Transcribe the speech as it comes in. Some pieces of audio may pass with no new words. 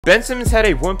Ben Simmons had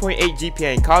a 1.8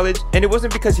 Gpa in college, and it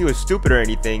wasn't because he was stupid or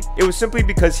anything, it was simply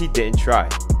because he didn't try.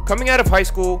 Coming out of high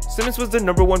school, Simmons was the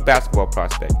 #1 basketball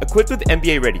prospect, equipped with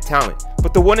NBA-ready talent,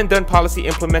 but the one-and-done policy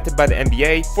implemented by the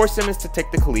NBA forced Simmons to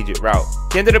take the collegiate route.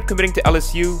 He ended up committing to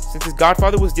LSU since his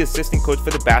godfather was the assistant coach for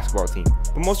the basketball team,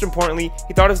 but most importantly,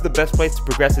 he thought it was the best place to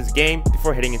progress his game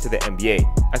before heading into the NBA.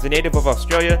 As a native of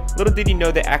Australia, little did he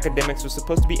know that academics was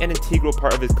supposed to be an integral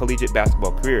part of his collegiate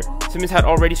basketball career. Simmons had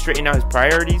already straightened out his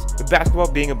priorities, with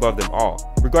basketball being above them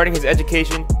all. Regarding his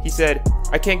education, he said,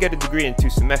 "I can't get a degree in 2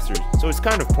 semesters, so it's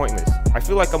kind of pointless. I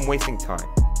feel like I'm wasting time."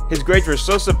 His grades were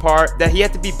so subpar that he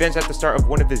had to be benched at the start of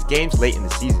one of his games late in the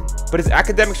season. But his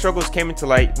academic struggles came into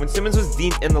light when Simmons was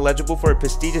deemed ineligible for a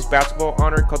prestigious basketball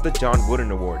honor called the John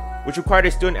Wooden Award, which required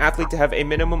a student athlete to have a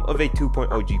minimum of a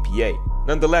 2.0 GPA.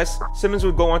 Nonetheless, Simmons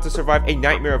would go on to survive a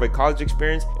nightmare of a college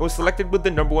experience and was selected with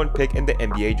the #1 pick in the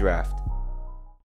NBA draft.